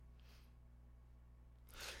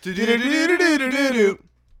Hello.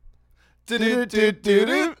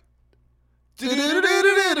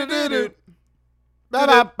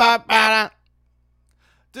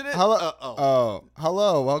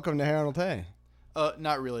 Hello. Welcome to Harold Hay.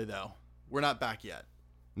 Not really though. We're not back yet.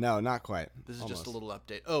 No, not quite. This is Almost. just a little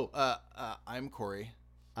update. I'm Corey.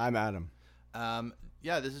 I'm Adam.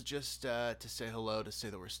 This is just to say hello, to say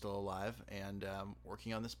that we're still alive and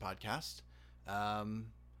working on this podcast.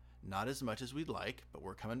 Not as much as we'd like, but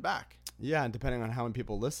we're coming back. Yeah, and depending on how many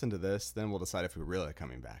people listen to this, then we'll decide if we're really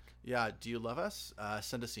coming back. Yeah, do you love us?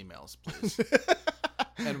 Send us emails, please.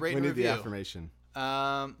 And rate We and need review. the affirmation.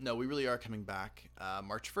 No, we really are coming back.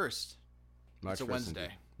 March 1st. It's a 1st Wednesday.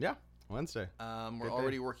 indeed. Yeah, Wednesday. We're Good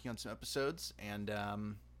already day. working on some episodes, and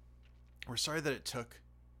we're sorry that it took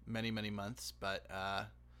many, many months, but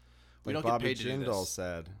we Like don't Bobby get paid to do Jindal this.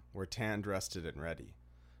 said, we're tanned, rested, and ready.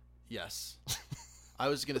 Yes. I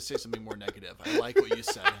was going to say something more negative. I like what you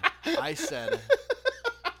said. I said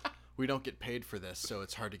we don't get paid for this, so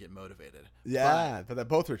it's hard to get motivated. Yeah, but that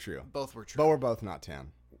both were true. Both were true. But we're both not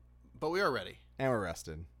tan. But we are ready. And we're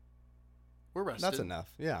rested. We're rested. That's enough.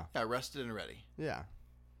 Yeah. Yeah, rested and ready. Yeah.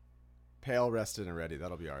 Pale, rested, and ready.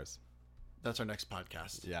 That'll be ours. That's our next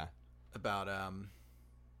podcast. Yeah. About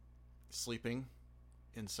sleeping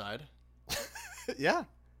inside. Yeah.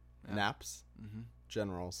 Yeah. Naps. Mm-hmm.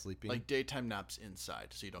 General sleeping. Like daytime naps inside,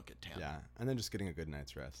 so you don't get tan. Yeah. And then just getting a good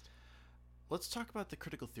night's rest. Let's talk about the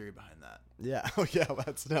critical theory behind that. Yeah. Oh yeah.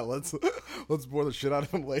 Let's bore the shit out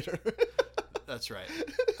of him later. That's right.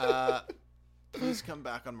 Please come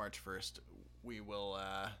back on March 1st.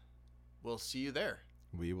 We'll see you there.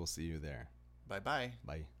 We will see you there. Bye-bye.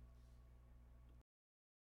 Bye.